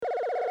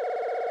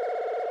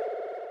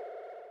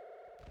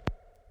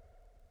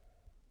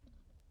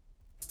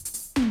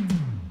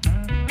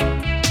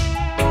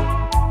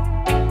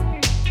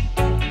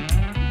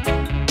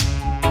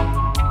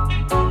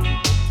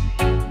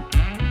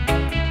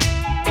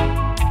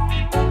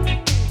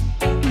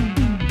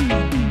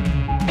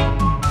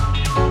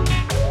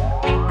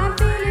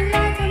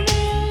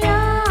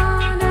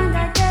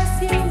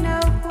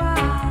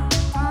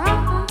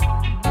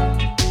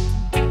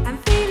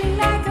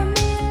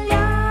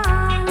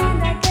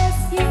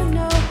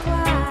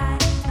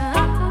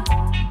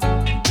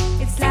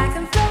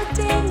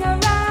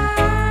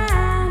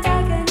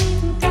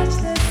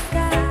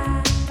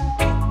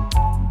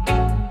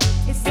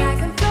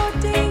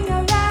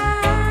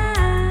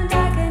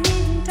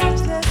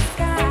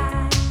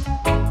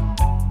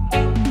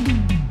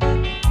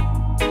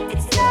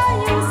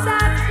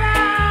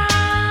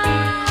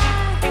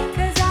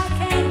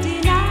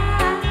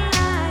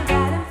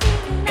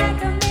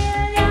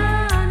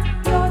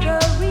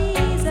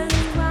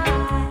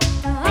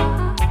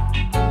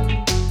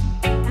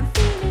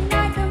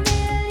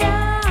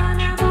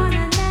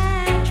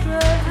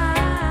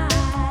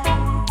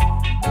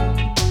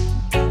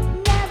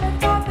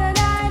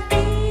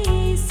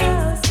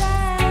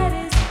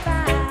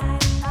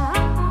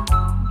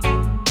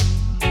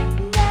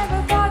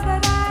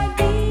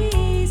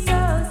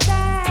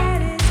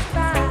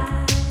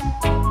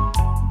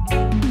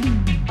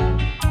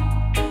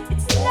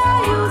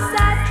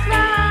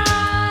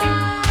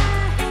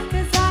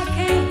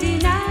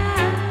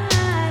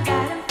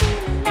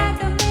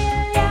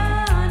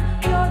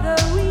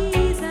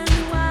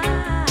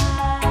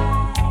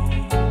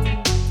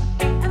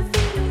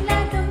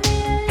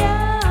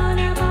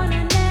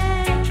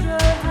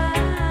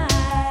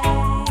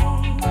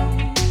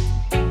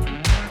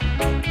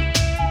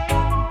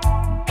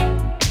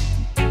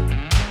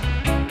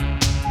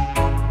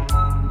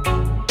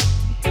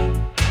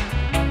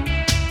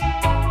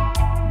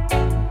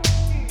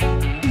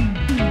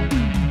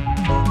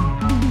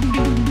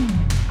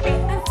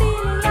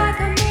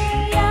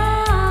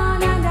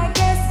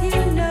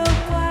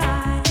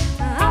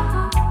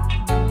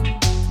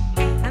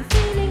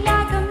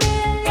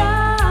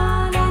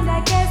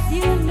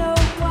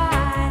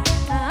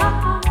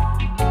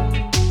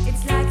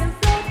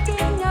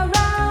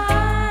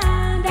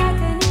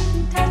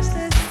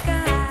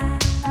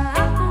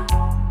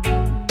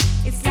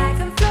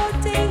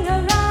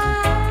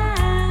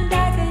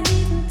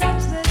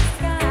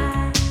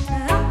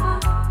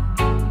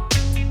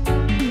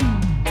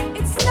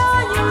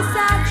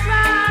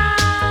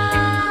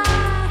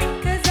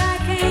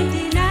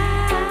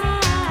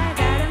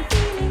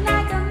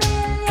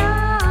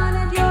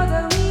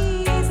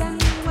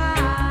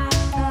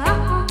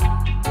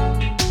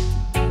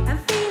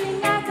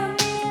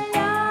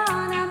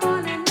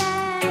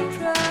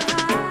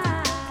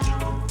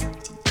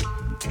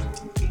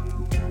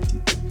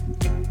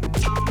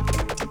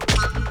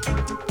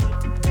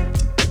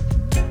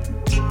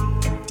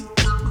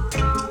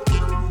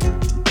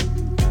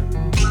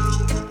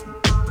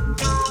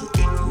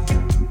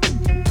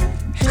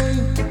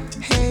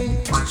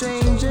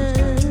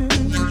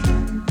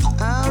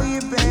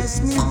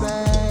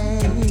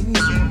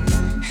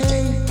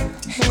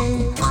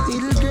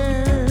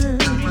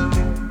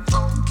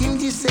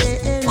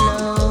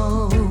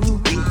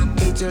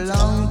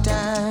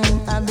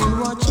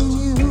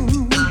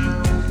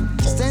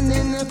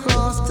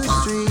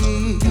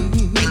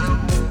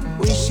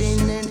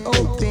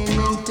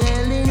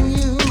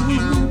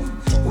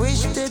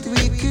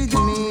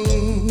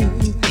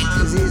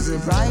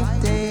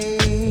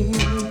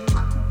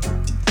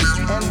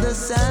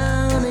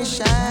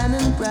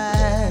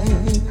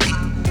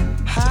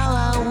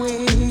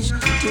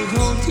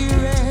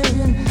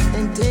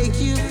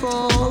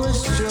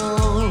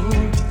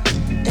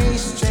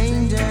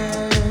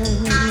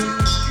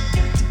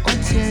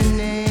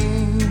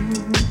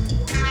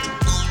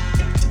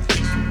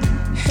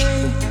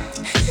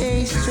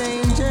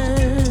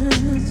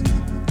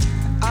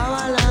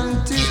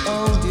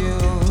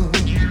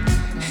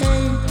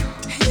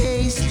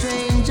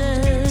stranger.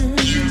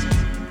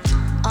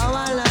 How I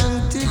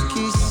long to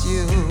kiss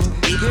you.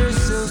 You're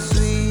so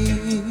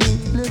sweet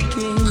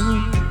looking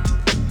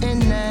and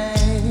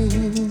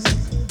nice.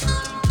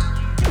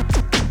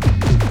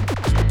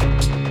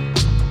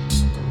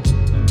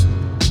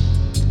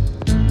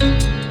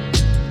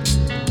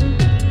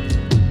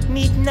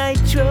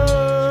 Midnight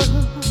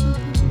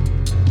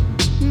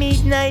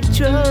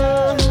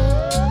Road,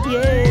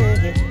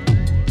 yeah.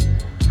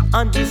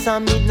 And this a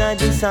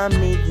midnight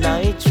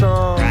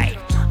road. Right.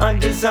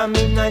 And this a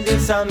midnight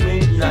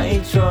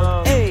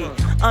road. Hey.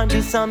 And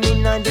this a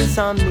midnight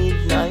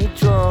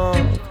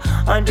road.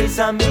 And this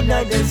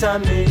a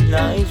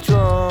midnight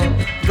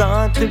road.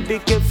 Got to be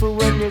careful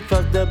when you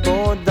cross the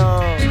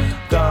border.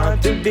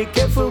 Got to be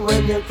careful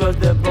when you cross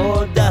the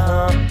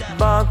border.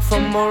 Back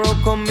from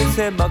Morocco, me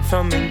say back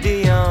from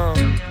India.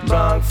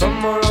 Back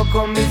from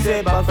Morocco, me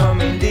say back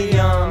from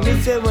India. Me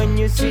say when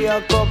you see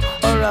a cop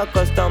or a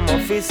custom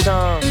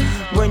officer.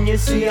 When you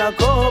see a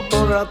cop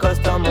or a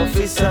custom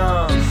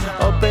officer.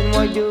 Open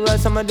wide your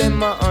eyes, some of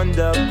them are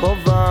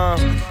undercover.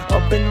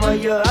 Open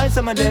wide your eyes,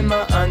 some of them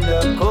are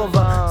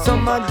undercover.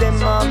 Some of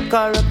them are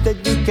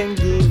corrupted, you can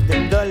give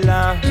them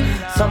dollar.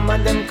 Some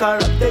of them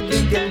corrupted,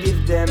 you can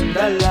give them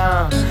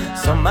dollar.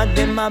 Some of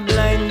them are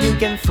blind, you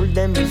can fool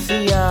them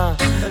easier.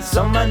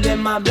 Some of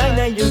them are blind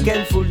and you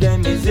can fool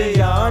them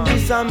easier. And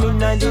this a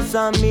midnight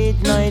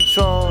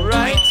rock,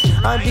 right?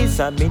 And this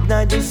a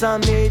midnight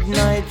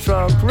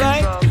rock,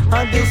 right?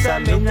 And this a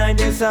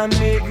midnight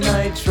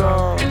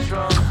rock.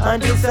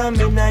 And this a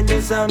midnight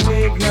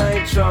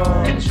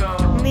rock.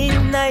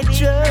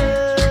 Midnight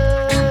rock.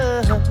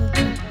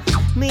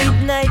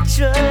 Midnight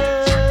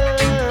road,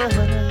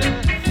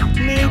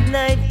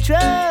 midnight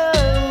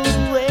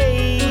road,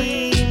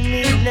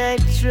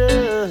 midnight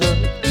road,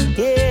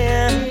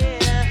 yeah.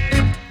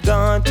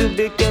 Got to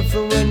be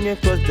careful when you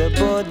cross the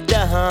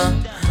border.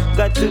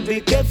 Got to be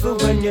careful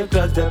when you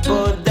cross the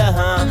border.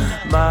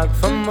 Back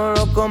from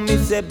Morocco, me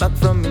say back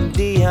from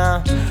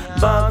India.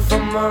 Back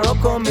from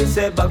Morocco, me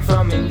say back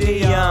from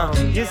India.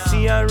 You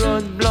see a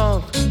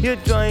roadblock, you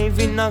drive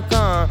in a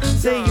car.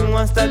 Say you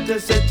want start to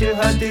set your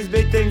heart is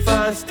beating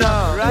faster.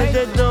 Right?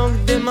 The dog,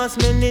 them a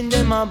smelling,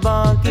 them a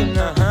barking.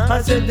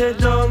 I said the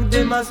dog,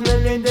 them a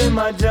smelling, them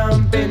a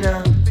jumping.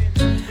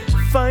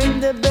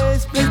 Find the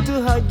best place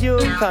to hide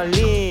your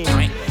collie.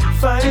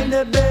 Find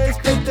the best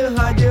place to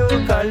hide your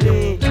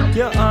collie.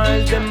 Your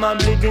eyes, them are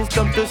bleeding,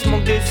 stop to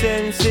smoke the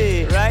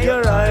sensei. Right?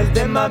 Your eyes,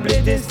 them are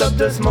bleeding, stop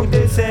to smoke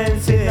the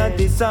sensei. Now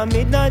this a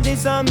midnight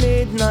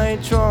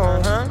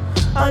wrong.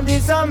 And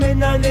this a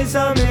midnight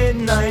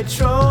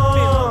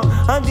wrong.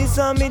 And this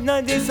a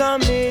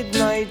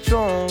midnight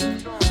wrong.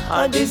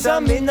 And this a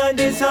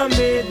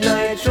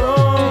midnight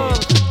wrong.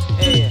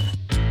 Hey.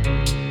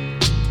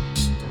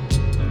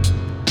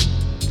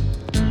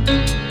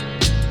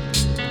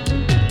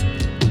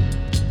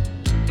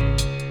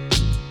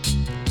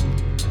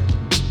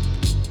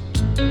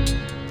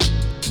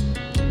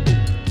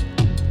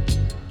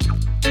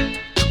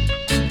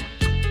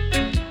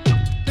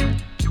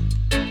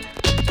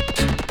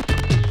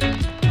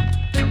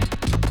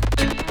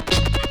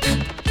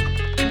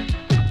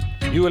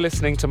 You are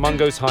listening to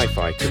Mungo's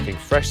Hi-Fi, cooking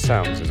fresh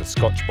sounds in the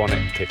Scotch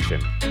Bonnet kitchen.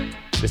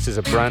 This is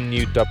a brand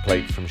new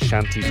dubplate from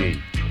Shanty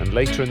D, and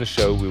later in the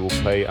show we will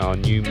play our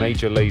new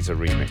Major Lazer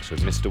remix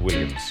with Mr.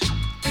 Williams.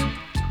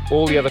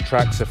 All the other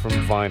tracks are from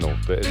vinyl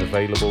that is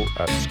available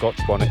at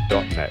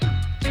scotchbonnet.net.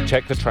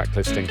 Check the track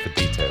listing for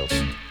details.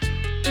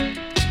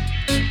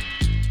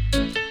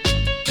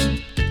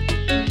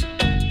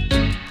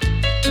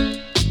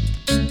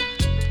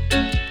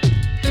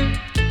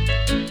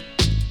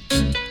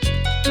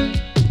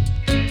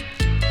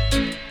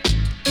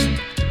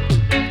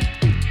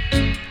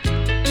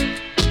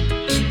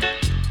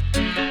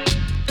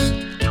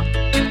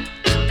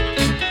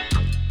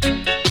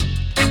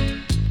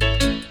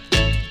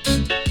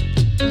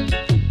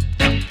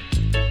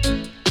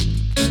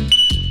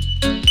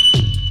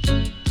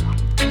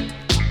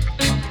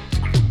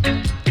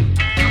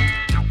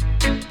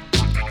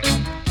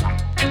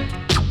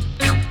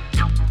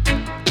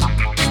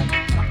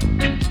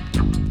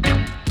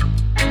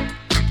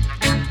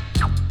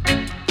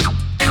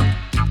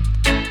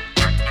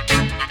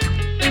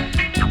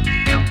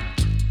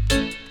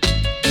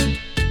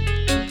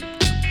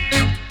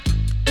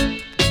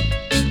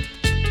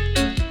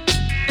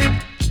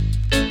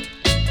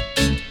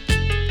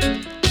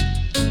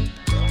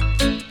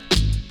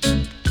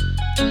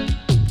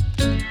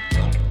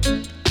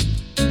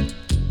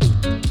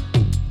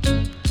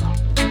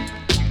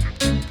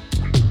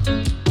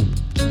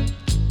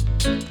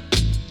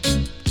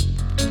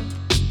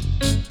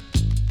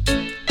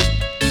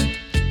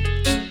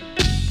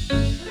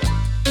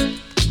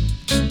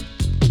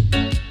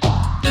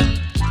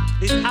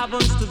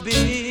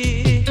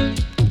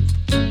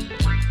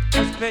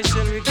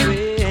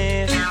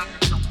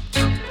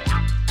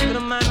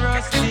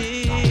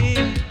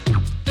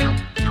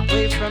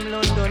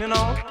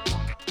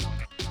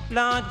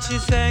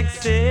 She's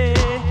sexy,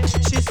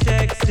 she's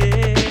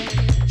sexy,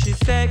 she's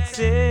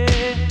sexy,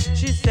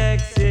 she's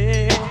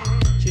sexy,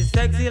 she's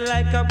sexy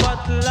like a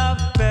bottle of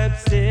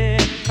Pepsi.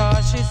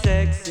 Cause she's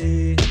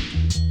sexy.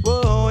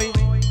 Boy,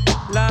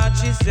 Lord,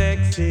 she's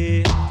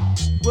sexy.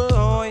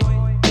 Boy,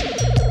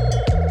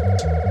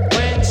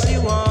 when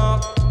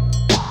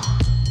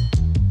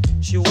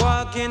she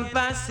walking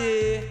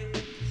passy.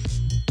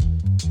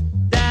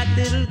 That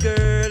little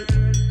girl,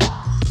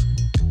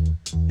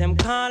 them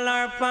call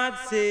her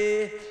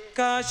Patsy.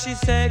 Cause she's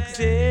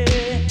sexy,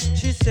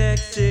 she's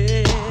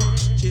sexy,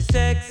 she's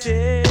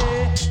sexy,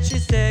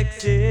 she's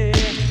sexy.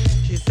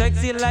 She's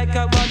sexy like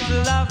a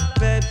bottle of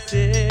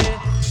Pepsi.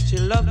 She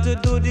love to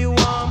do the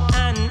warm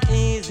and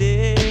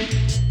easy.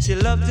 She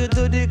love to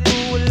do the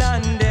cool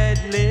and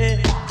deadly.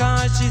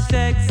 Cause she's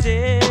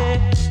sexy.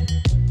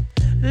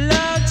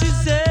 Lord, she's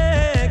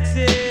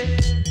sexy.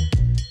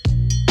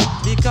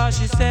 Because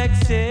she's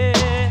sexy.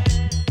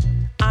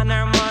 And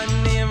her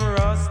man named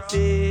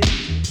Rusty.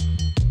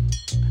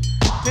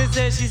 They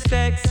say she's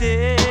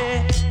sexy.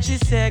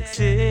 She's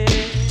sexy.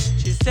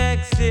 She's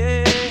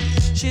sexy.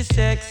 She's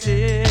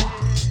sexy.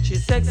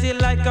 She's sexy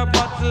like a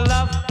bottle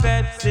of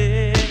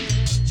Pepsi.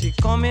 She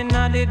come in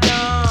at the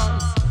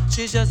dance.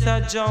 She just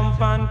a jump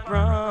and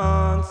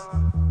prance.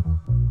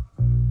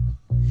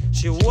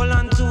 She hold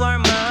on to her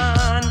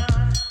man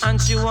and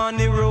she want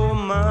the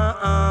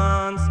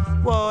romance.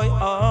 Boy,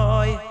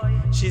 oi,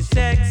 she's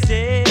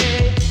sexy.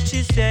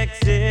 She's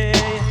sexy.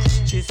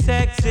 She's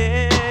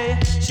sexy.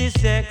 She's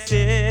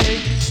sexy.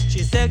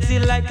 She's sexy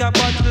like a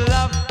bottle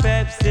of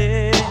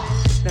Pepsi.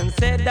 Them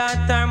say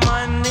that her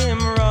man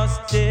named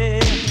Rusty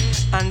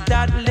and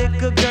that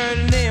little girl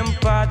named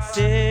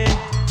Patsy.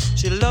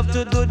 She love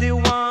to do the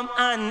warm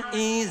and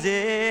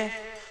easy.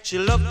 She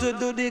love to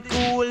do the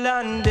cool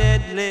and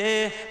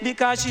deadly.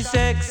 Because she's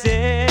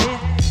sexy.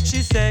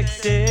 She's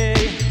sexy.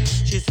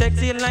 She's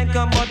sexy like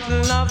a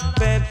bottle of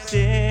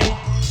Pepsi.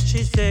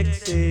 She's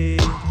sexy.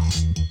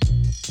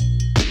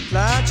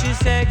 Lord, she's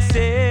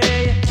sexy.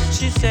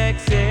 She's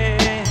sexy.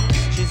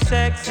 She's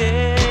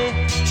sexy.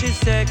 She's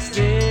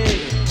sexy.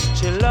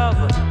 She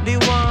love the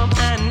warm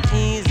and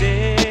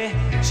easy.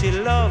 She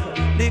love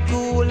the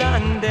cool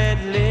and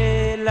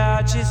deadly.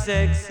 Lord, she's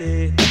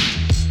sexy.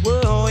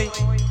 Whoa,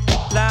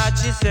 Lord,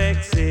 she's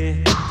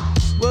sexy.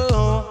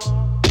 Whoa,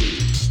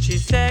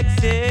 she's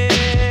sexy.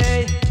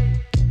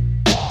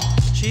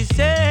 She's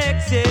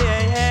sexy.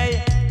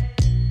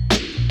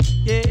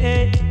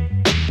 Yeah.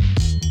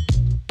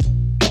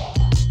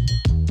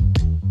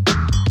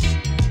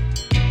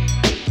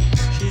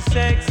 She's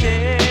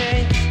sexy.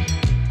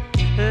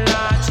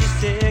 Lord, she's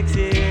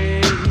sexy.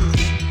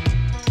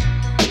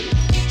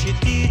 She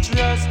teach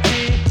Rusty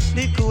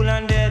the cool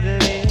and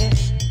deadly.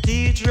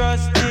 Teach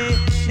Rusty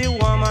the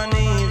warm and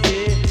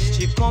easy.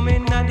 She come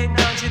in and the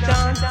dance, she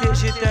dance till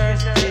she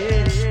thirsty.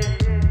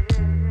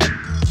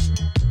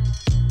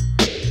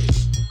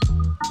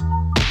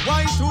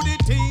 Y to the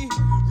T,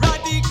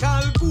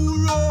 radical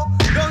guru.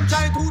 Don't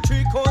try to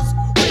trick us,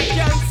 we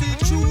can see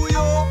through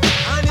you.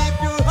 And if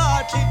your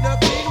heart is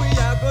not clean, we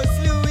are go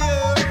slew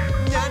you.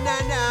 Na na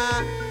na,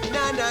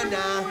 na na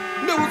na.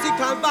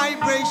 Musical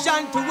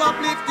vibration to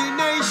uplift the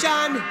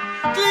nation.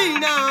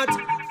 Clean out,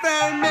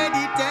 firm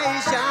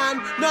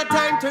meditation. No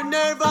time to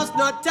nervous,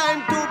 no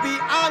time to be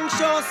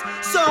anxious.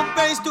 Some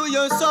pace to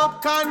your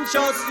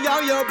subconscious. Yo,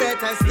 you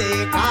better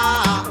stay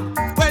calm.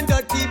 When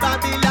dirty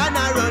Babylon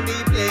are run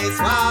the place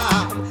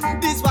warm.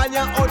 This one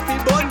your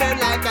outfit burn them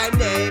like a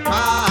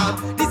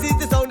napalm. This is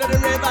the sound of the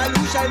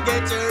revolution.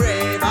 Get your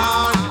rave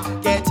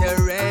on, get your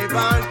rave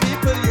on.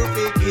 People, you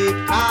feel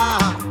keep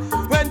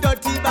calm. When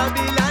dirty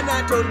Babylon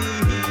are turn the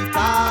heat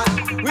on.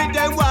 With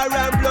them war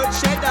and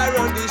bloodshed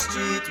around the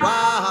street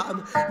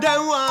warm.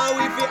 Them war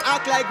we fi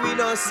act like we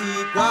no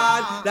see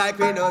one. Like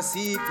we no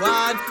see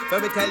one.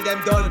 When we tell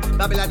them done,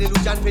 Babylon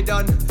illusion fi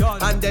done.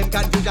 And them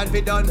confusion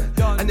fi done.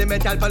 And the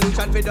mental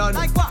pollution fi done.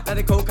 Like what? And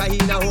the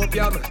cocaine and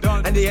opium.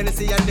 And the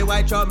Hennessy and the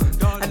white rum.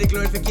 And the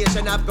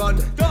glorification of gun.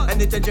 And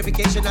the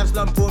gentrification of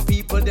slum. Poor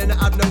people then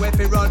have nowhere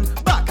fi run.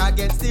 Back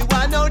against the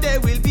one, now there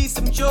will be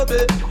some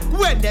trouble.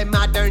 When them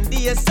modern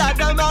days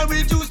Saddam are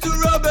reduced to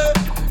rubble.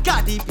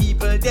 Got the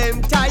people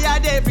them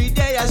tired every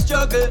day a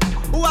struggle.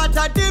 What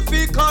a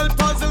difficult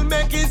puzzle,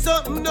 making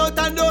something out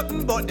of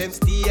nothing, but them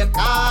stay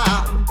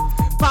calm.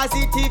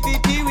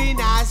 Positivity we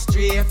not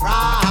stray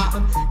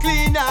from.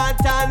 Clean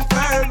heart and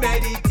firm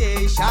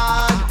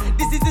meditation.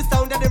 This is the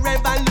sound of the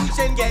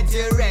revolution, get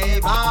your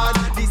rave on.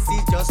 This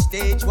is just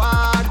stage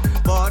one,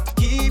 but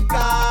keep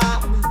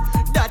calm.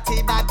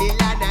 Dirty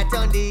Babylon not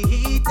on the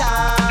heat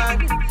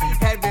on.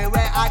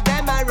 Everywhere are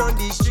them around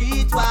the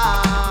street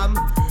warm.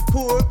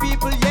 Poor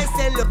people, yes,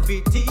 they love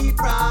it deep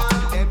from.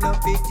 Them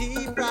love it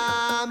deep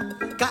from.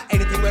 Got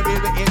anything where we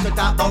were here to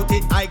talk about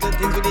it. I good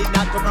things we did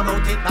not to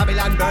promote it.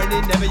 Babylon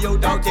burning, never you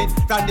doubt it.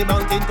 From the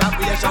mountain top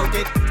we a shout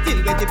it. Still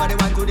waiting for the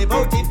one to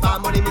devote it. Far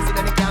money missing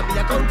and it can't be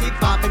accounted.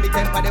 Far from the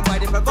temper, them why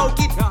they provoke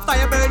it.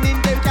 Fire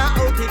burning, them can't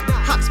out it.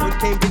 Oxford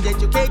came to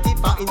educate it.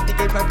 For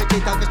instigate,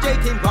 perpetrate,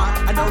 orchestrating war.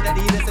 I know that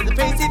the innocent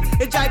face it.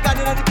 It drive down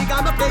and the big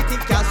armor plate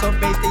it. Cast some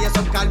base to your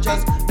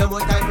subconscious. No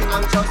more time for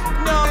anxious.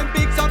 No, them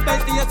big some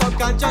base to your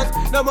subconscious.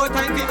 No more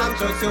time to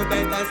anxious, you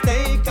better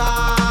stay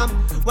calm.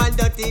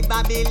 dirty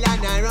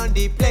Babylon around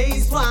the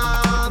place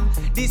warm.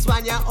 This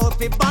one you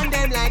hope it burn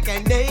them like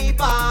a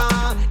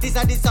neighbor. This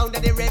are the sound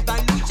of the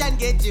revolution.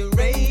 Get you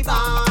rave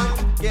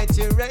on, get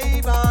you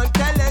rave on.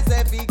 Tell us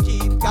if we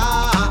keep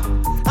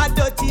calm. A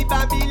dirty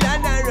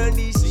Babylon around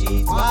the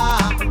streets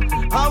warm.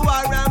 A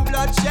war and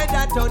bloodshed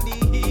that on the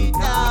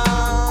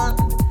heater.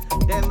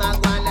 Them a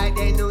go on like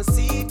they no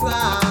see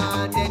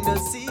God, they no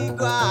see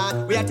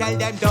God. We a tell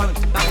them done,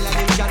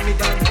 Babylon can be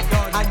done,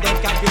 and them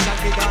confusion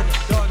be done,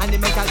 and the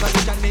mental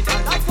condition be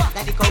done,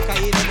 like the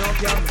cocaine and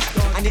opium,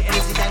 and the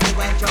LSD and the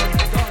white drum,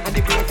 and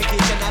the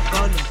purification of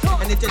gun,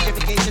 and the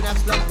gentrification of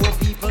slum. Poor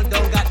people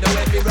don't got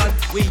nowhere to run.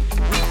 We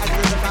are the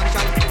river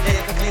faction, they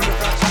have to claim the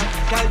fraction.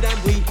 Tell them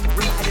we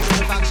are the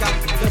river faction,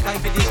 no time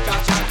for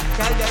distraction.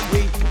 Tell them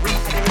we are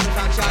the river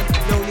faction,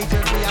 no need to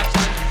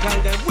reaction. Tell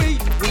them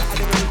we are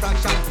the river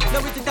faction, no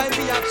it's the time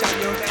reaction.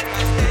 You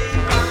better stay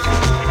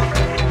calm,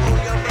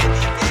 hold your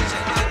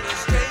meditation and no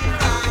stray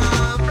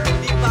calm.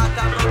 The path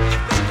of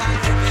upliftment and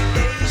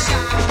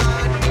revelation.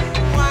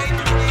 Why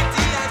do the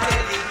tea and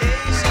tell the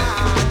nation,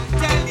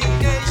 tell the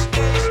nation.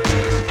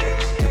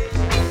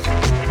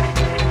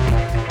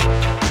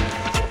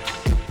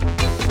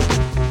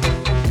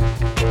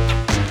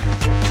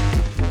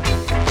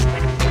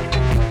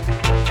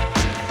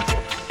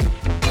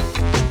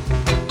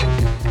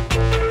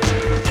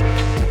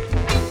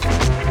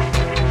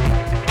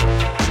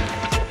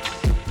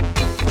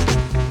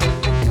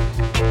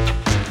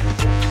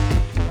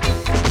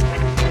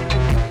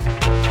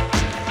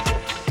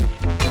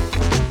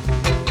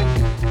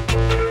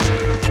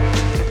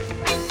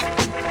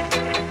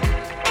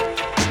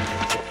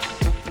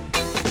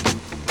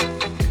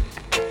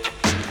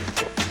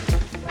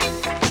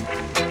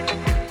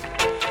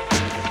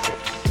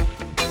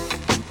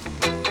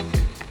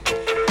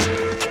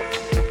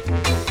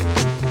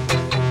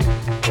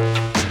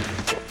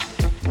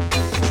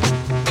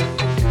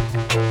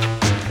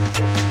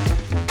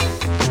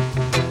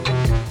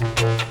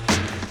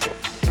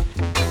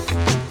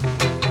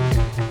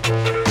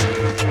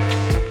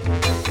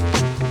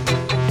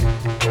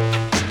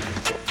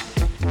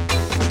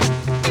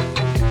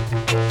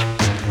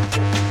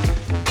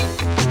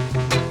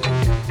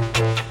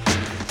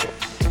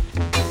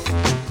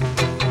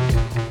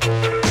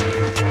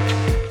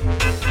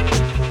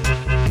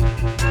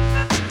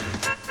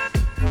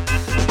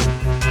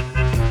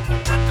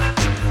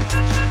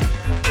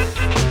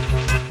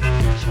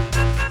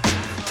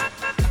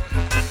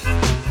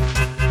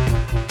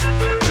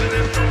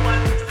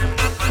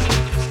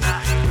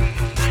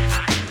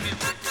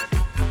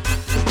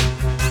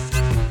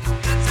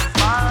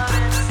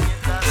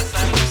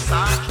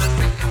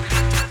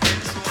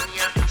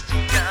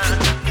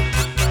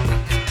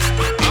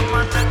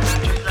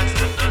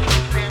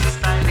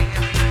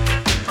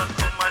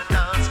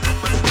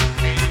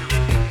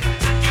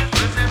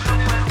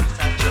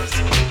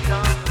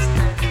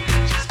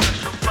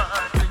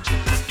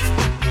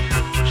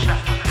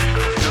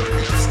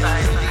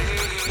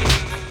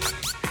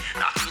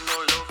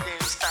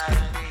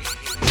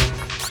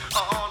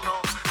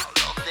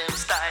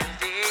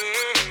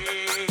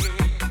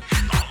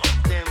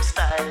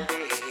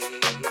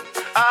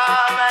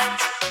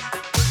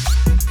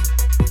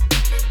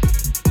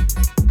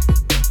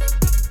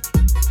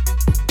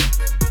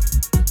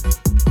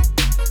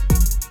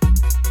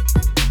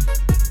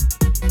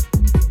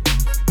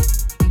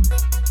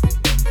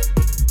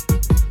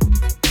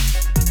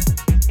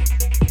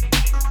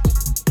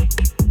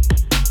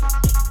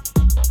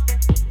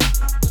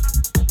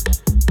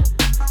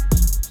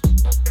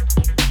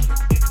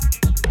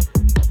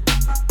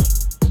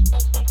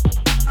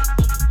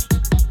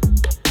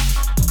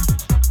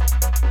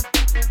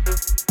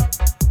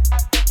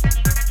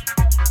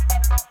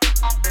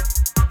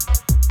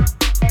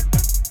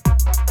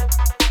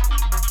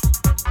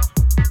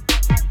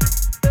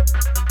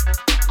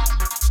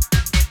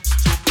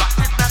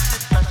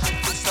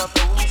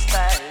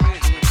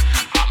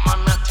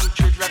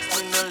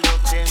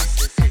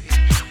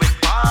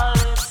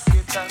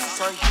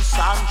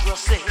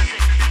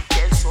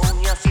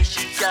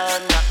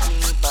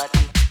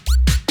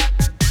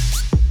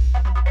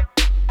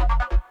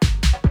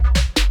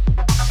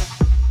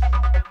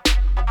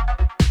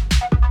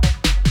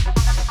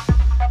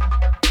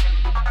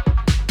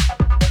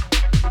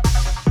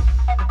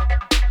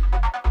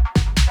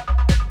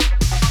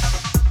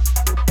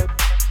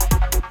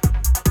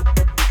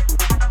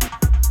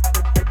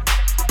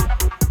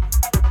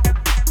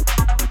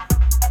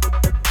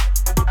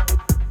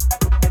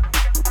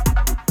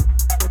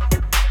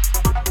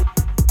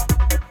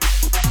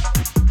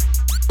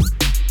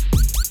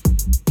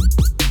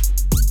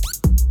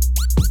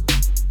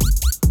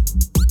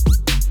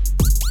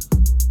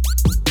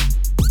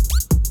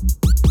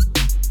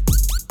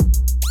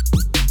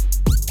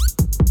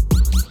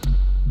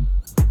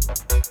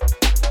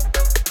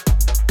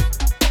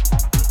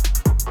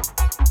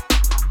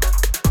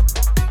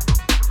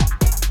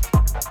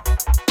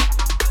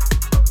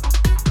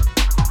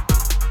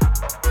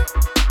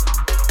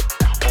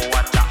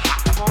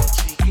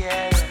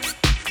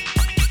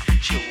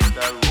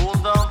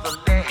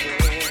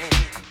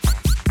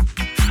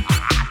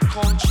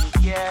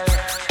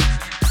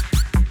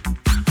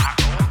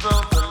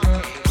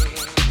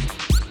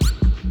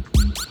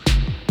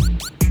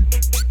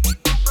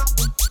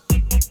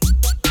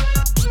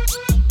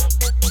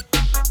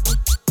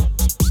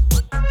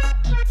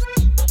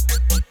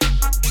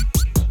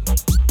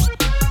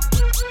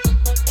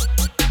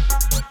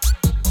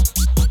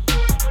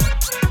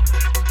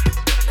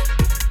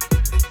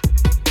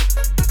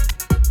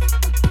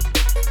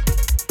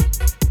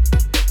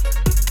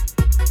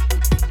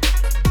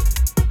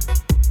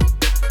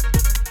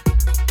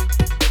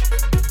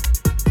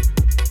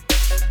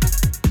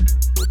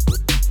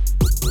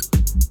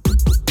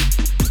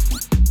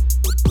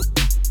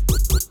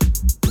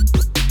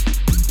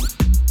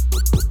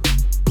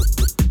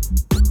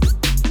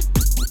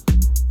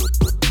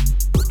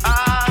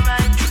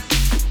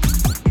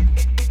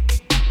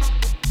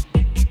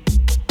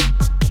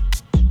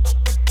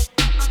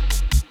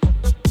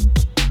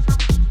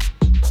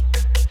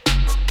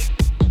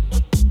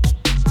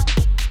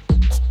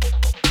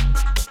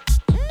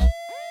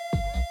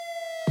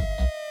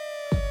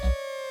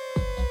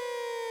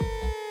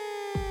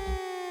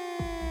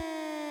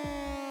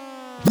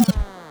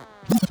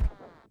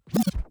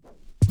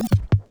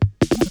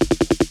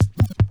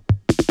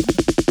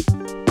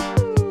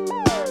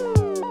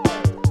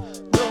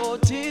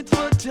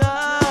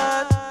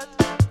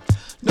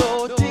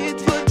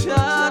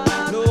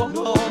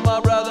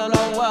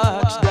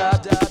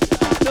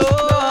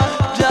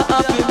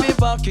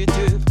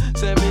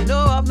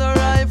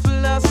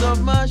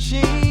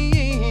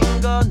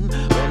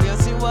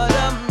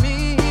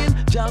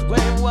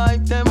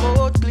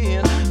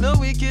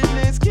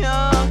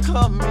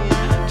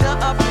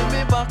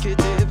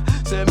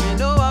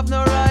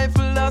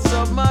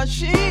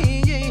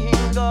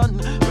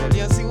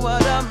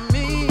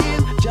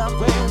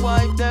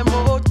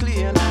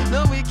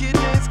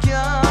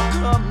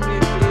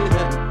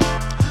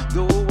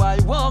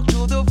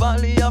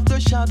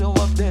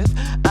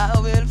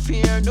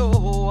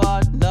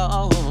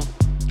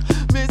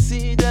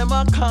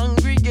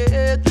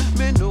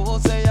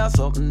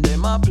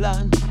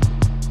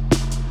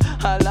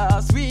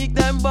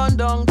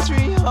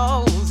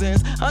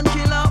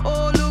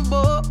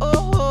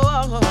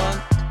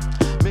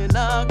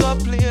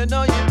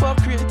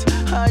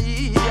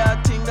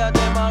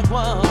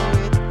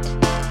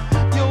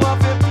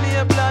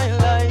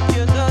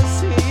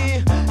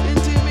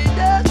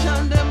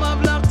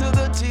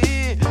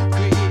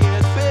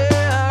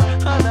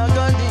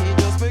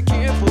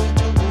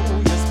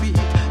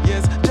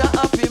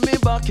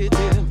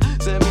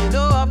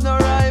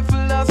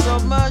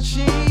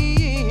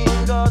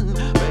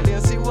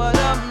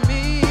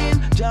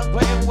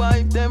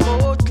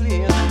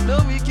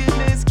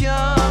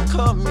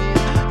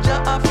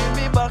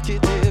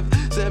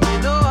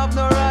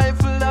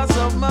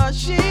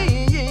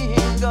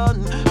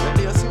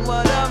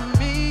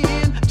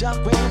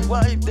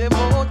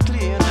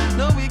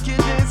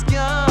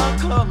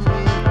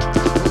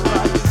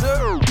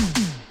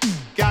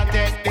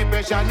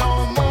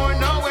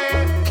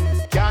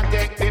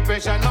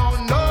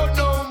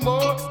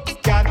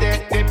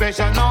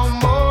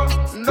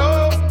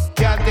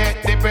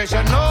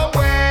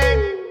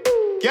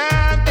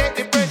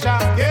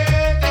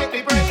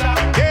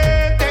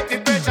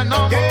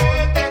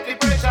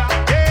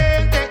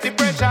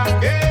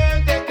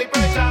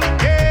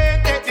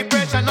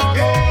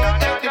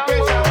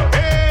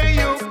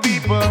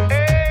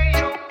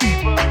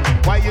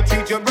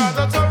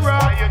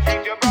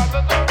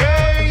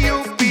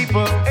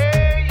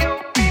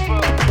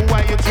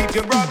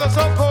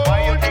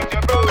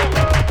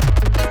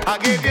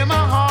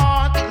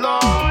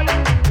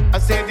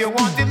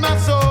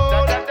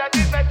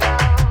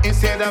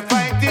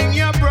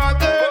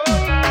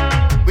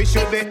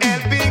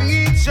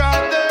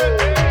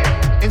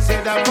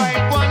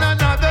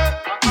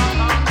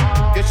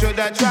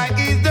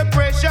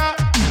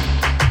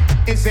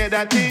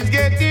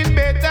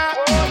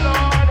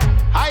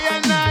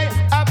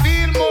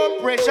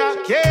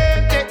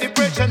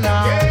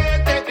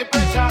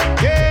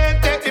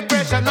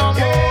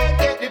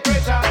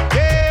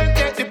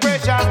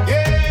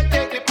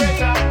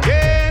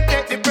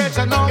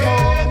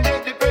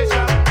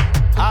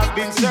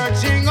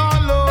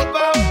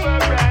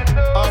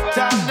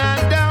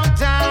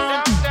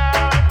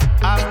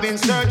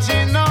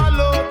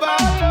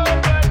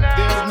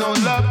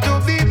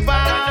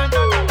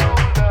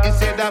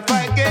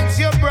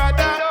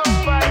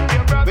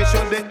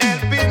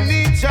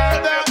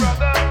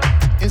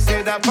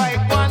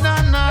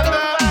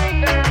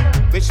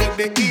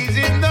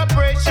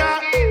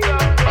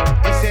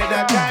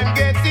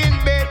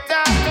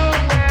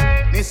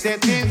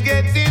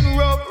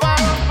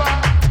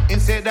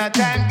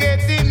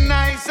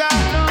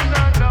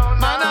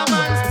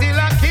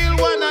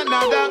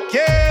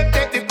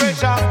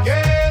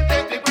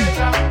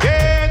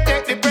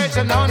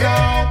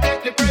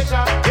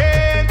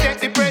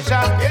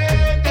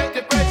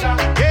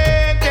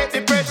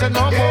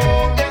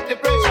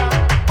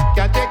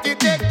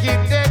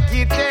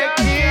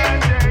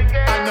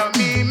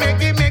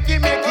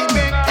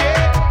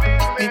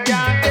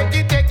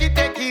 Take it.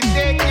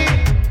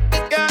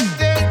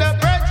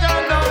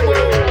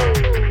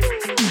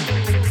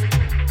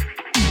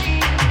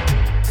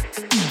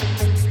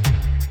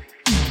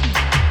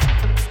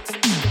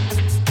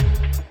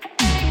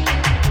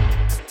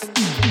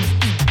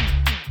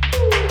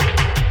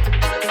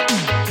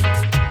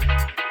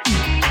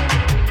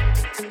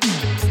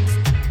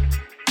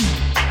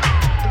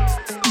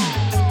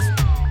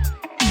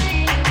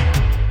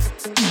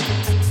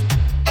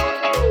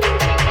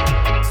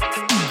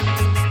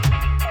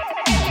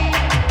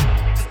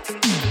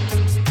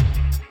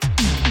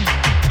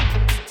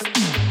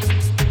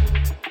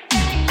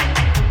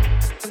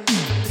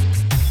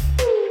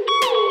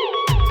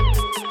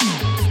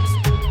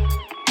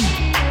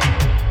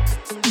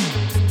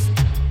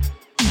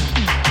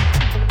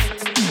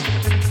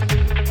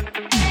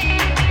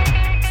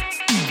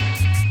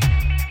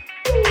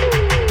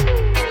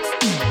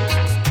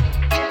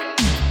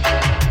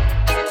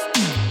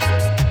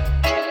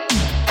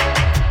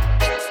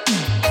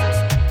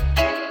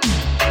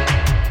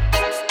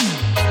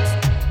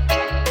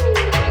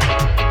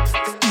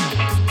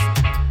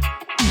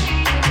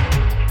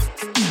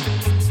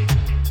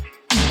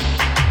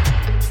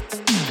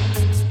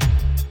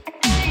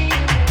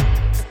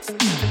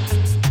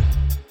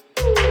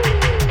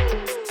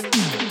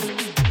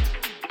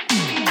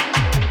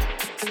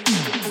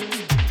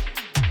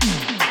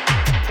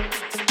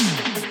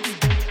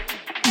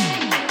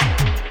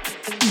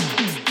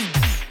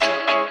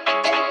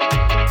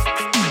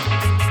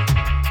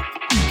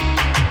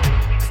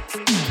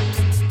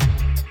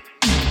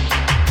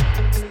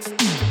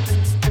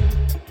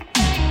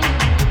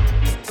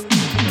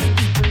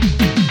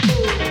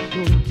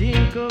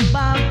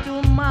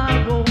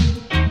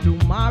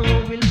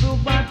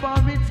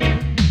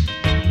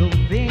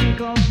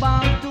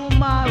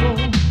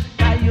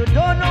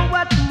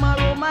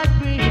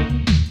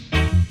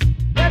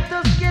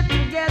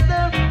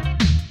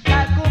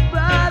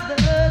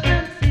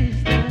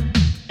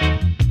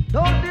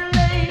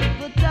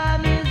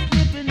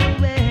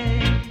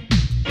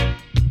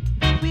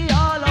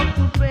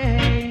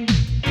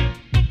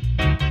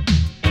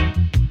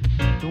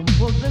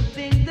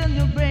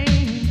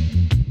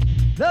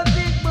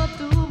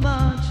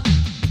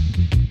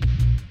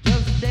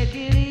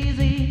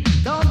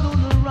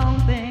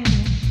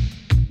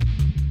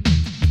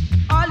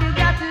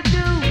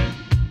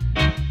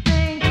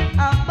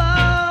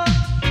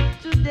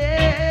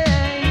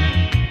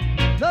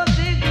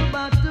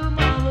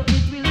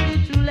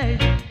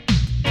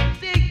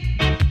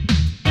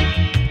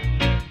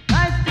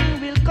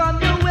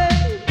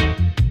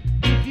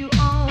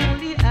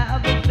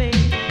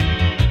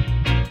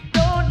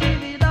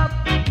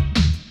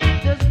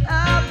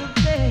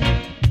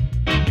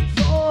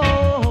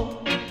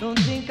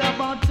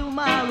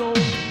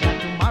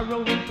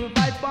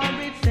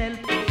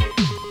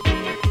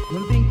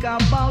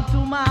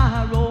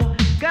 tomorrow.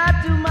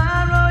 Got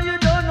tomorrow, you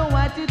don't know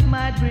what it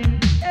might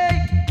bring.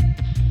 Hey,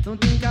 don't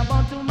think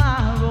about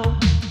tomorrow.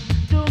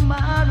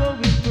 Tomorrow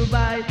will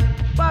provide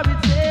for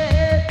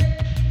itself.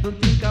 Don't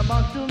think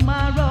about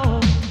tomorrow.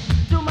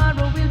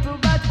 Tomorrow will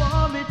provide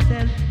for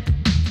itself.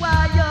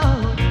 Why yo?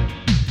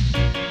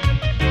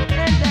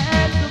 And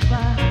that's the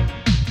fact.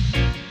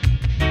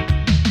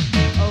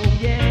 Oh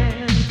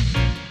yes,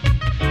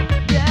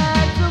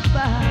 that's the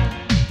fact.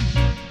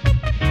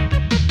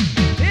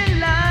 In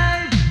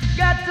life,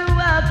 got to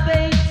have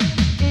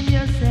faith in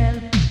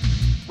yourself,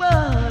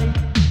 boy,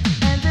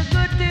 and the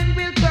good thing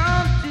will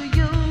come to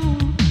you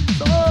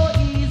so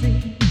easy.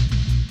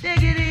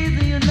 Take it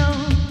easy, you know.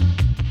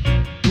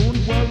 Don't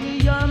worry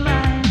your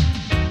mind,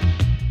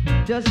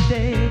 just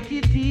take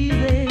it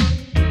easy.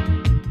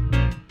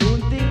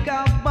 Don't think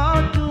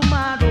about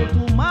tomorrow.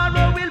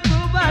 Tomorrow will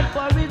provide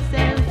for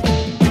itself.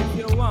 If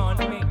you want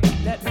me,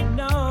 let me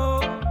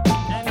know.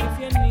 And if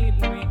you need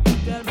me,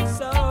 tell me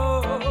so.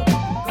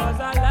 'Cause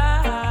I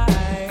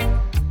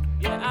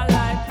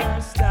like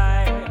your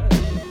style.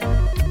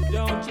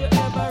 Don't you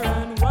ever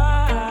run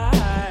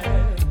wild.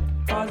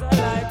 'Cause I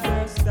like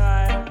your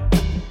style.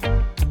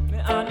 Me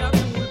on a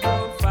cool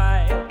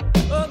profile.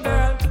 Oh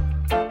girl,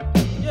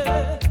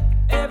 yeah.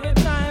 Every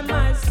time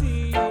I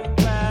see you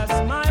pass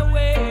my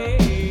way,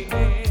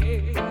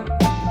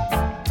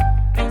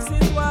 this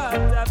is what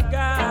I've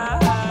got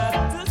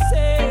to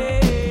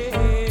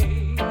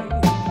say.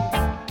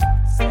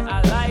 Say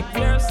I like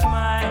your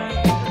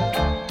smile,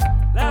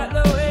 like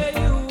the way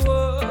you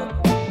walk.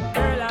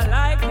 Girl, I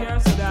like your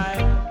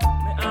style.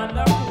 Me on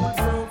a cool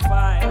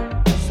profile.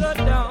 So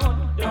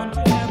don't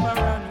you ever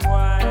run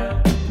wild.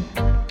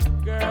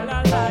 Girl,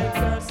 I like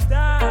your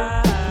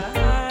style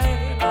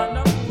on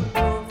a cool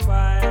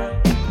profile.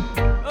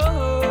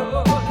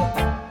 Oh,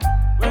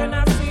 when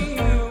I see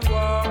you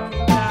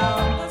walking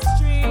down the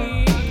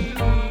street,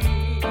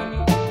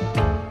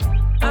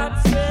 I'd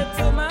say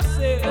to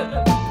myself,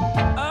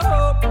 I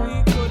hope we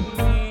could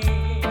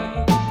meet.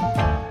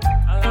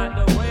 I like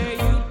the way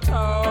you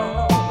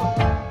talk,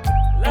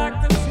 like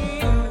to see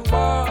you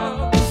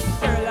walk.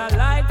 Girl, I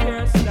like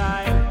your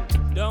style.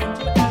 Don't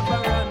you ever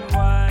run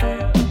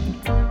wild.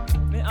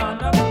 Me on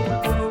a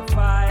cool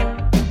profile.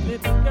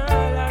 Little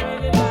girl, I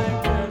really like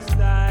your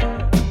style.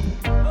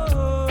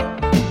 Oh,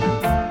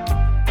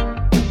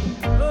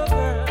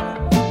 girl,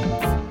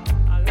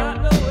 I like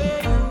the way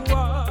you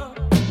walk.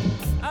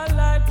 I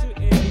like to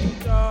hear you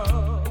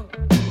talk.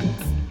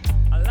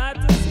 I like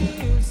to see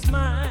you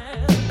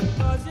smile.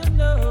 'Cause you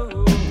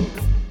know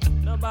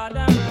nobody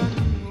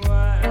running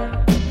wild.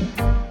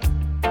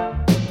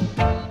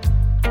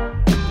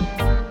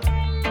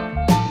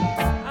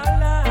 I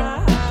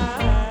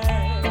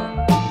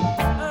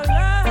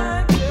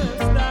like your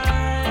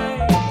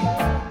style.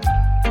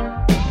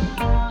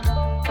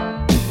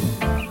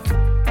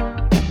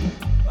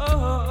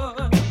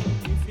 Oh,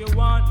 if you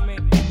want me,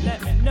 let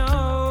me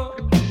know.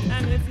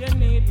 And if you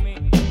need me,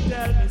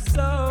 tell me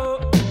so.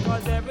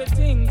 'Cause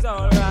everything's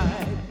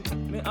alright.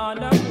 Me on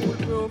a cool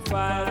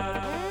profile.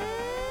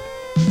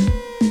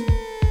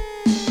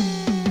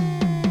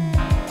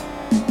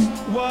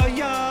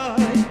 Warrior,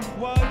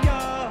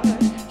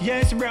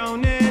 yes,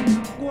 Browning,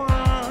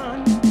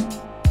 one.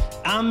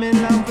 I'm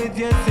in love with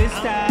your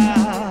sister.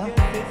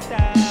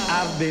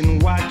 I've been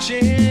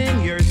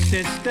watching your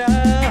sister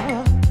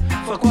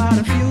for quite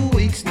a few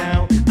weeks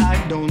now. I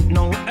don't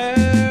know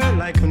her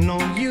like I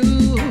know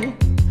you.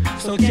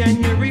 So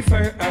can you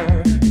refer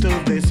her to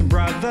this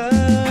brother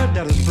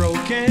that is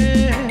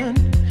broken?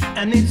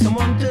 I need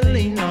someone to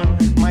lean on.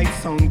 Might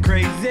sound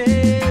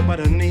crazy, but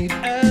I need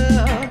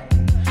her.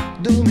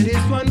 Do me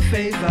this one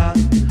favor.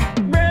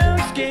 Brown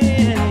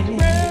skin,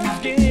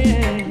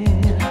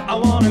 I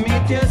wanna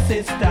meet your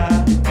sister.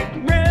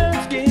 Brown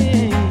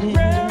skin,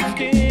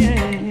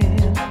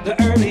 the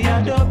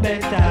earlier the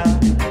better.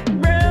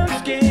 Brown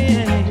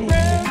skin,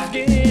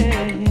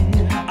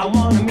 I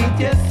wanna meet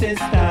your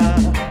sister.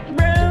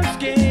 Brown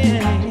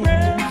skin,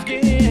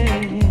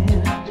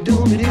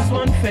 do me this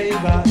one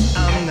favor.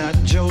 I'm not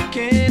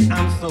joking,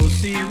 I'm so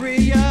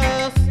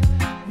serious.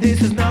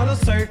 This is not a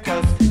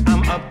circus,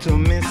 I'm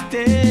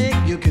optimistic,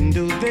 you can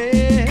do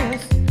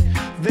this.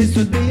 This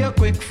would be a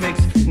quick fix,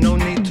 no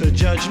need to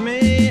judge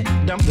me,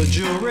 dump the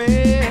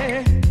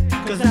jury.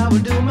 'Cause I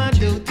will do my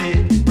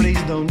duty,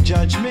 please don't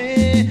judge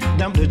me,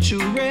 dump the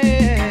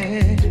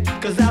jury.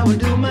 'Cause I will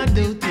do my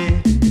duty.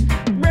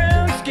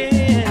 Brown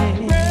skin,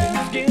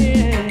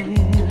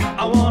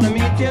 I wanna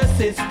meet your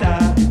sister.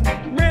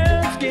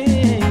 Brown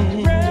skin,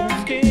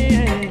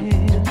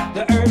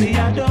 the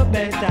earlier the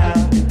better.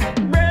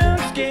 Brown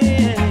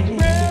skin,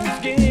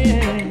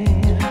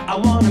 I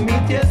wanna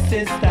meet your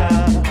sister.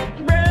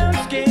 Brown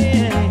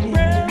skin,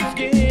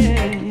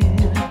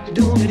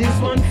 do me this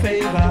one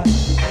favor.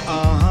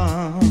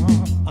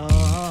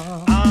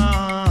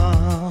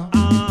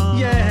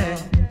 Yeah.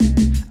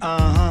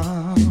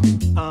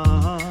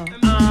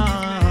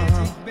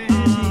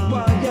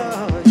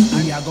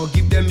 I go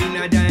give them in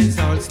a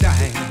dancehall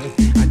style,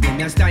 and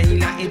then a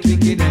style it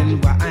wicked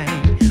and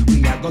wine. We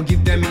a go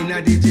give them in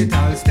a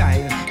digital style.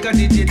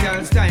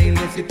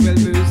 yes, it will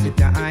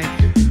versatile.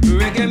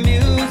 Reggae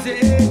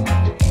music,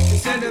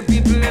 set the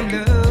people in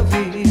love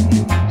it.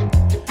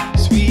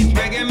 Sweet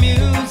reggae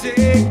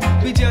music,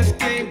 we just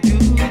can't do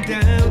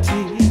without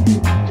it.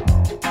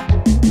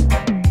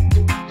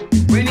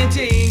 When you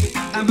think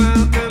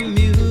about the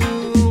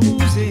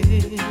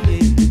music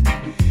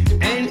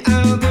and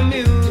how the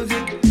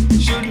music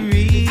should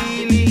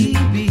really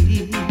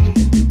be,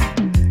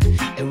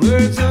 and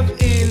words of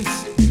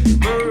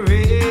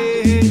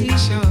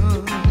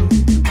inspiration,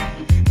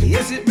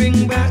 yes, it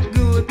bring back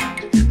good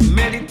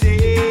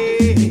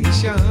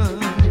meditation.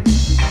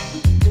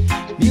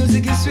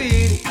 Music is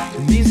sweet,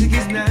 music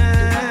is nice.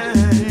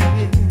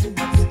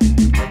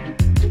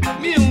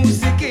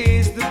 Music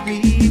is the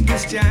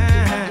people's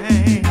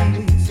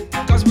choice.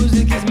 'Cause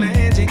music is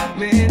magic,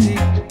 magic.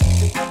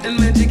 And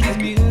magic is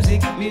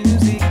music,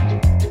 music.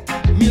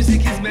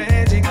 Music is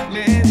magic,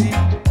 magic.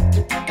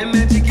 And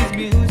magic is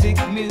music,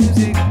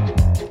 music.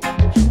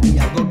 We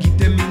are gonna keep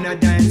them in a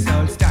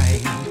dancehall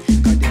style.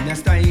 'Cause them a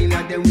style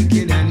of them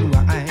wicked and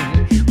wild.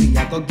 We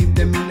are gonna give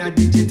them in a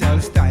digital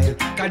style.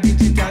 'Cause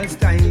digital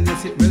style,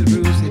 yes, it will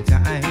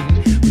versatile.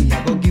 We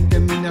are gonna give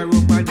them in a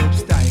rubber dub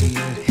style.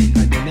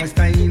 'Cause them a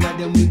style of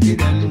them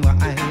wicked and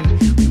wild.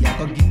 We are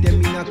gonna give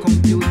them in a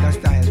computer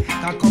style.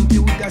 'Cause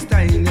computer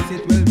style, yes,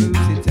 it will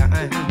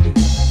versatile.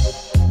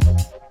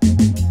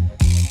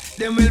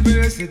 Them will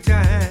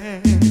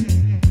versatile.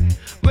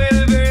 Well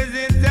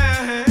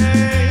versatile.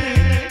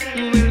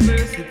 Well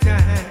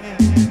versatile.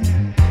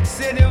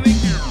 Say the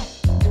wicked.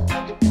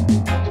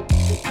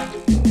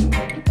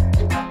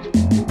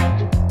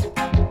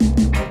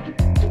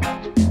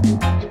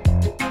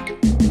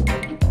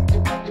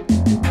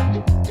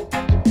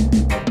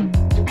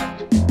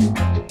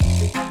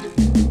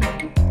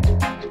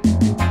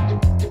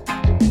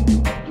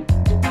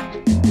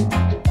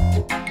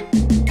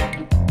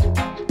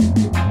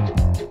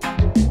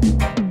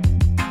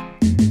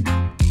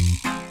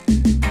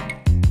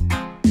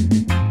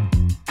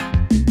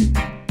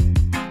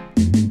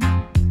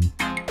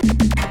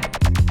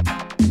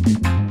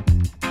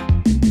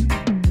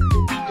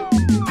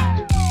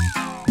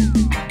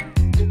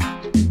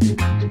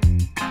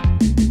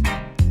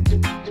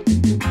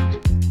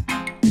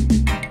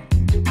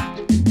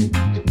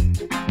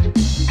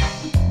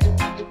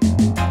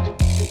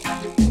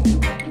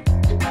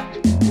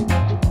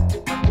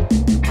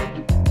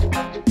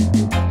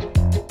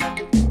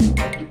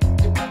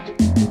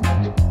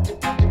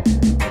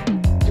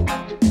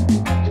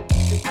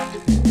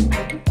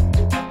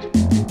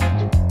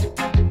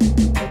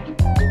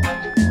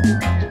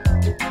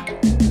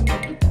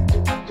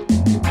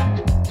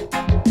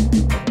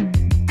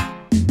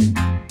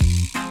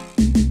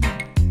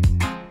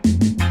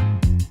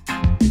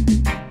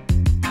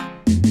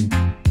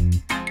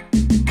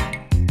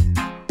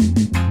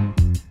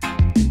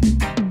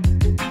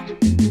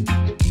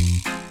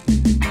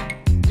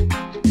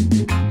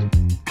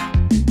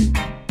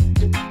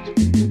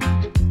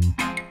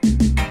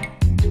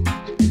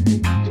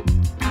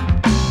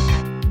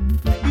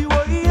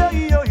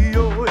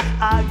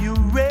 Are you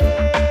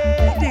ready?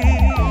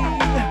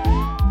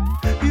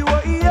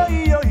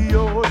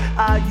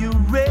 Are you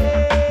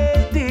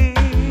ready?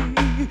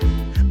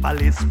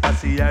 Palace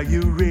Passy, are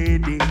you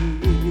ready?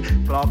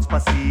 Clocks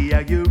Passy,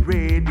 are you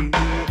ready?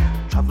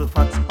 Travel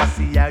Fox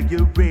Passy, are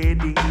you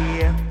ready?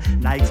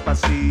 Nikes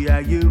Passy,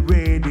 are you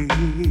ready?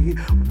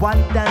 What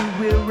done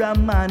we're a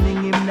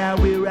morning, him now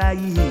we're a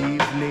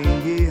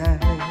evening, yeah.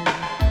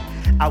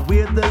 I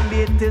wear the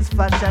latest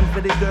fashion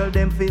for the girl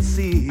them fi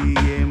see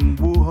him,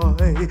 boy.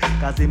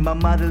 'Cause him a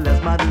modelers,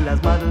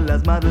 modelers,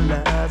 modelers,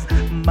 modelers,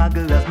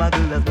 modelers, modelers,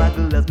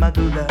 modelers,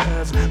 modelers,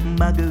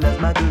 modelers,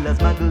 modelers,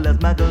 modelers,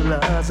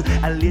 modelers.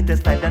 A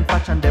latest style and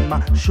fashion them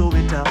a show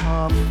it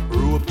off.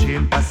 Rope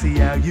chain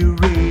Passy, are you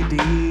ready?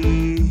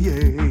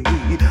 Yeah.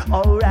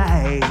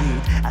 Alright.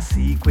 A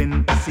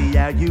sequin Passy,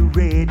 are you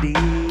ready?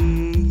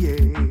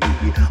 Yeah.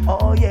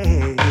 Oh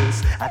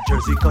yes. A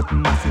jersey cut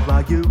massive,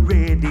 are you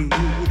ready?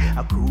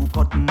 A crew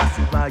cut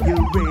massive, are you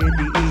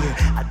ready?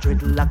 A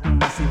dreadlock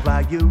massive,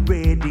 are you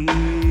ready?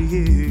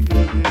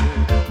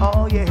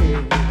 Oh yes.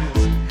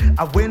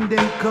 When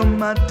them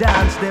come and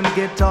dance, them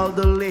get all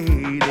the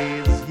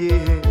ladies,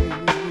 yeah.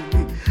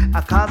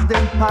 Cause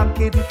them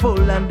pocket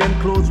full and them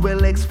clothes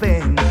well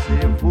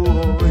expensive,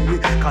 boy.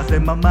 Cause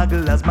them a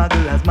mugglers,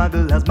 mugglers,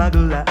 mugglers,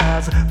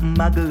 mugglers,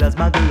 mugglers,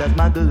 mugglers,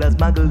 mugglers,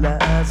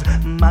 mugglers,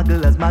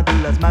 mugglers,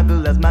 mugglers,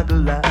 mugglers,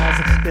 mugglers.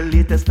 The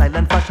latest style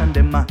and fashion,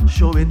 them a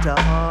show it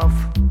off.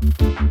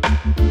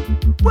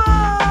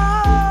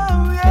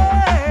 Whoa,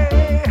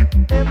 yeah.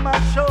 Them a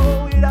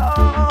show it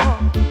off.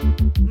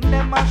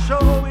 Them a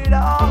show it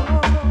off.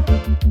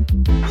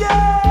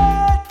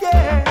 Yeah,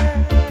 yeah.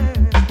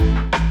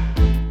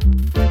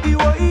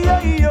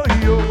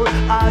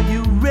 Are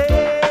you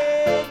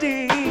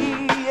ready?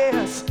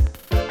 Yes.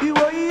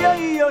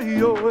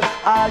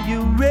 Are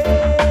you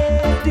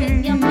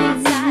ready?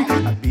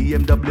 A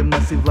BMW BMW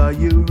massive, are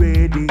you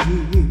ready?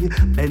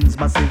 Benz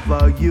massive,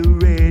 are you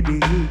ready?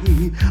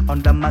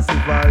 Honda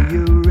massive, are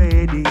you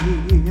ready?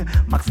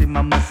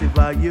 Maxima massive,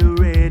 are you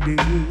ready?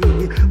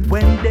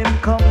 When them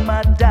come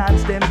and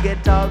dance, them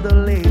get all the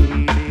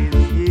ladies,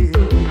 yeah.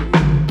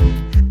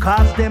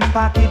 Cause them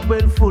pocket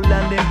well full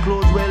and them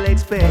clothes well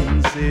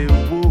expensive,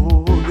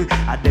 whoa.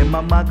 And them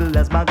a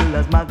mugglers,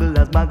 mugglers,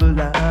 mugglers,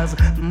 mugglers,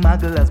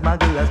 mugglers,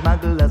 mugglers,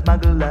 mugglers, mugglers,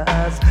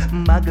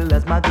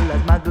 mugglers,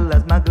 mugglers,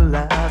 mugglers,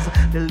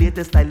 mugglers. The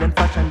latest style and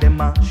fashion,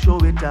 them a show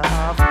it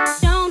off.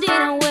 Don't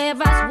away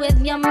us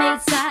with your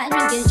mates side,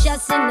 drinking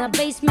shots in the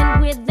basement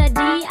with the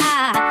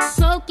DI,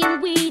 smoking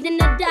weed in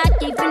the dark,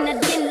 keeping the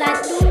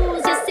daylight.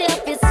 Lose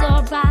yourself, it's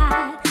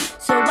alright.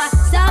 So I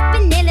stop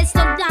and nearly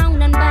slow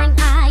down and bang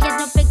high. Yet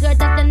no figure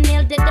that I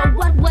nailed it, or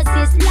what was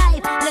his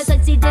life? I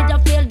succeeded, I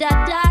feel the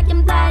dark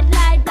and bright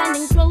light,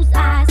 blinding closed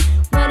eyes.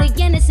 But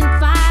again, it's in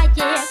fire,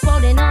 yeah.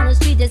 Crawling on the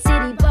street, the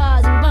city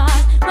bars and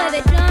bars, where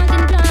they drunk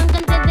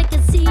until they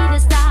could see the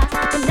stars.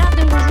 But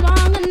nothing was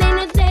wrong, and they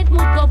knew that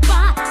would go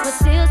far. But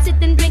still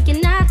sitting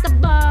drinking at the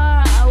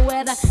bar,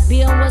 where the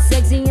beer was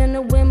sexy and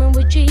the women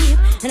were cheap,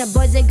 and the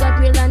boys they got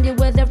real handy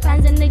with their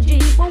friends in the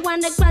Jeep. But when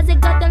the crowds they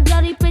got a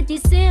dirty, pretty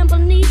simple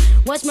need.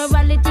 What's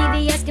morality?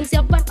 They ask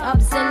himself, but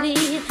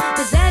obsolete.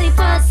 The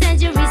 31st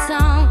century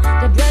song,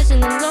 the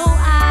brushing and low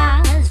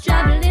eyes,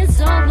 traveling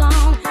so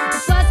long. The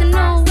first to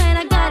know when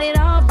I got it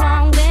all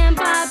wrong. Then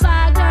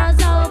bye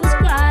girls always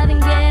cry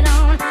and get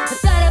on. The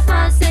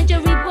 31st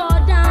century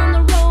brought down the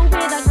road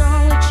with a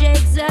gun which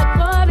shakes a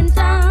curving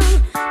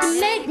tongue to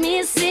make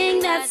me sing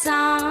that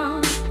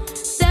song.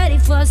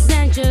 31st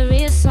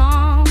century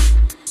song.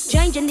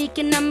 Changing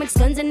economics,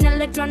 guns and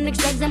electronics,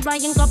 drugs and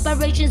flying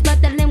corporations,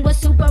 battling with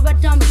super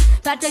atomics.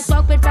 Patrick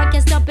Spark with rock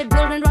can't stop it,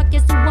 building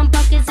rockets to one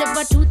pocket,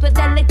 silver tooth with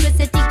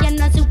electricity and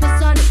not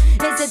supersonic.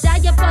 It's a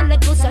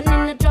diabolical sun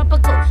in the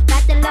tropical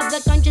battle of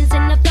the conscience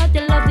in the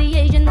throttle of the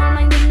Asian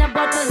online in a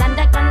bottle, and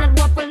I cannot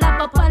waffle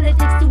about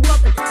politics too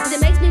often.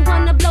 It makes me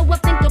wanna blow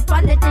up, think of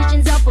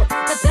politicians awful.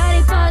 The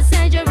 31st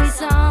century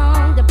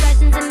song,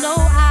 depressions and low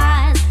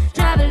eyes,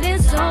 traveling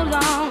so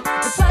long.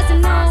 The first to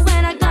know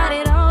when I got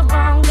it all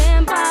wrong.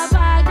 Then bye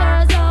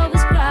girls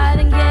always cry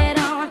and get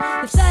on.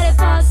 The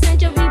 31st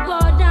century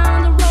brought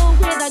down the road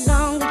with a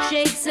gun which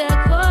shakes a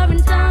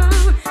curving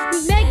tongue.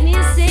 Make me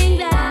sing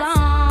that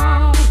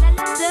long.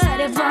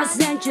 31st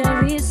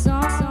century song.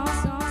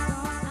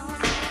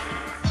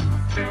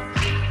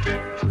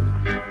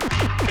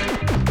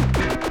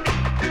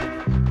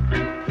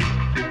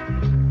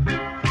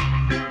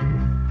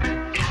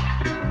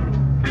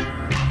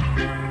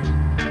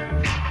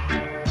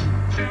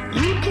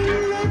 You can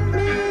let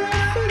me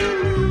off the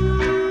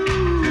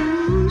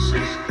leash.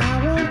 I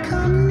will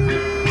come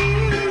near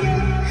you.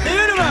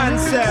 You the man,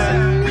 sir.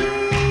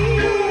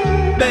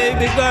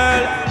 Baby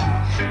girl.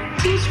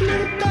 Teach me the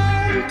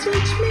ball,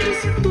 teach me the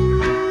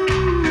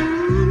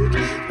spoon.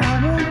 I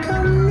will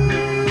come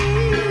near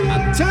you. I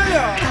tell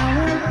ya.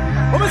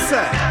 What was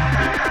that?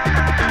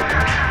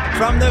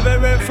 From the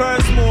very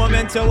first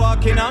moment you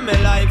walk in on my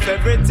life,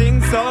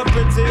 everything so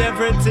pretty,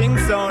 everything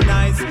so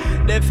nice.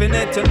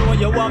 Definite to know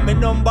you want me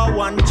number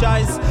one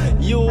choice.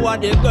 You are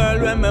the girl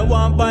when me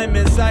want by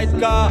my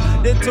sidecar.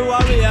 The two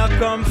of we have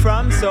come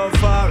from so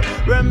far.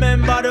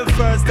 Remember the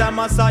first time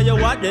I saw you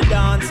at the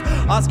dance.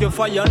 Ask you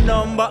for your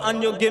number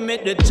and you give me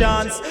the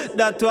chance.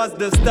 That was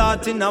the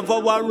starting of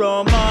our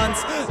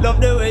romance.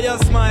 Love the way you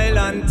smile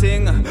and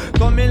ting,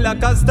 coming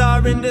like a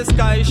star in the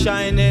sky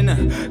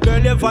shining. Girl,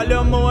 you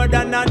value more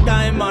than a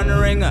diamond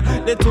ring.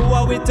 The two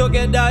of we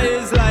together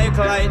is like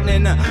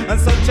lightning, and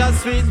such a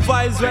sweet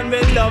vibes when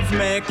we love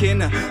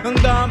making.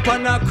 And gone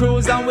on a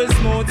cruise and we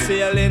smooth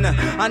sailing,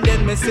 and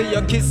then me see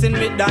you kissing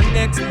with the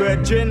next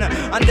brethren,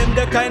 and then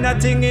the kind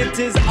of thing it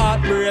is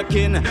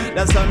heartbreaking.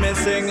 That's how me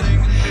sing.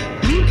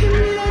 You can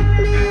let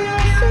me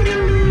off of the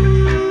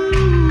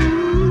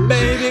leash.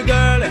 Baby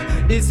girl,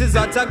 this is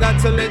what I got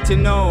to let you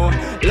know.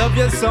 Love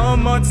you so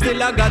much,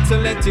 still I got to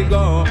let you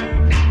go.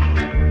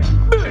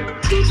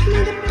 Teach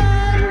me the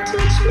ball,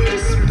 teach me the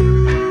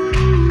spoon.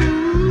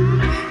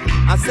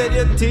 I said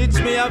you teach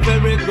me a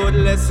very good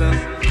lesson.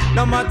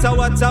 No matter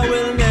what, I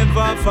will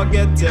never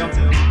forget you.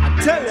 I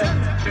tell you.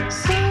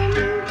 Some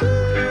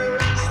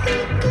girls,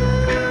 they go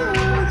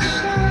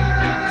shy.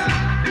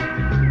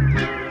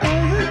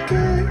 Other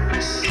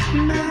girls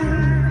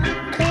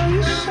might call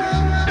you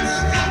shots.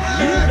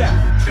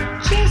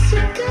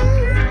 Jessica,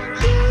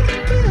 you're the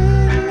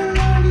girl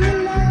I love you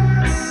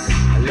lots.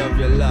 I love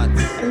you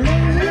lots.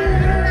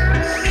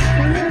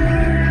 I love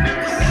you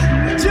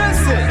lots.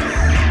 Jesse,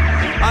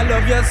 I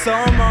love you so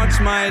much,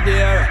 my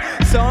dear.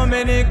 So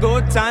many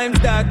good times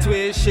that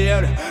we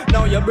shared.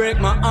 Now you break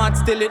my heart,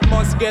 still it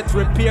must get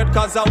repaired.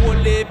 Cause I will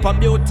leap of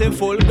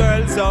beautiful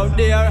girls out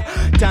there.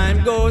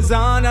 Time goes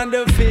on and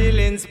the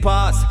feelings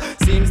pass.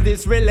 Seems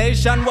this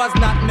relation was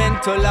not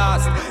meant to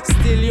last.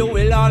 Still you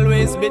will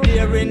always be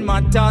there in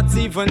my thoughts.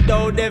 Even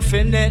though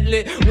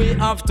definitely we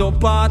have to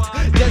part.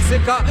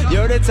 Jessica,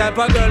 you're the type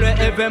of girl where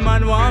every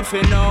man want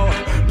to know.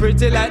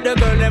 Pretty like the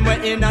girl them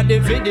were in at the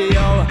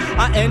video.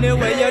 And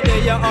anyway you're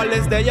there, you're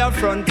always there, you're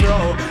front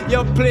row.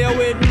 You play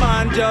with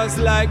man just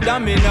like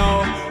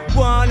domino.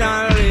 Go on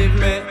and leave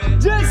me,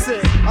 Jesse.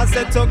 I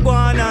said to go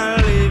on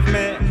and leave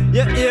me.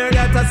 You hear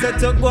that? I said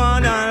to go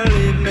on and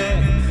leave me.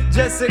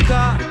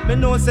 Jessica, me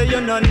know say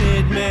you no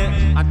need me.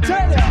 I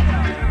tell you.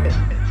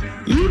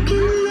 You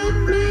can let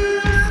me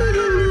off of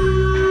the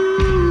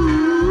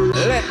moon.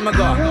 Let me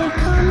go.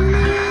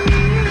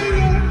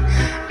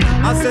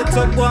 I said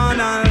to go on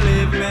and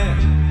leave me.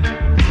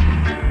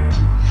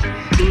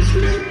 Teach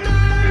me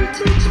down,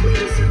 teach me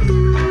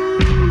spoon.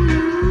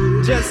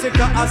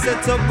 Jessica, I said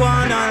to go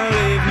on and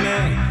leave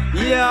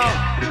me.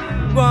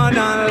 Yeah, go on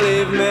and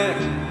leave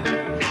me.